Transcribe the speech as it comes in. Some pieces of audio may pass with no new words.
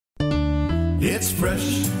It's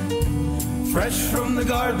fresh. Fresh from the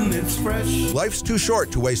garden, it's fresh. Life's too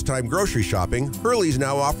short to waste time grocery shopping. Hurley's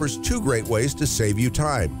now offers 2 great ways to save you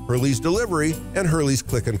time: Hurley's Delivery and Hurley's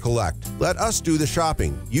Click and Collect. Let us do the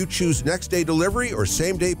shopping. You choose next day delivery or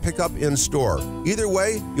same day pickup in store. Either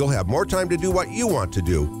way, you'll have more time to do what you want to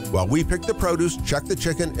do, while we pick the produce, check the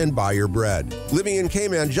chicken, and buy your bread. Living in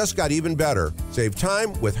Cayman just got even better. Save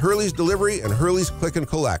time with Hurley's Delivery and Hurley's Click and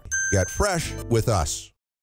Collect. Get fresh with us.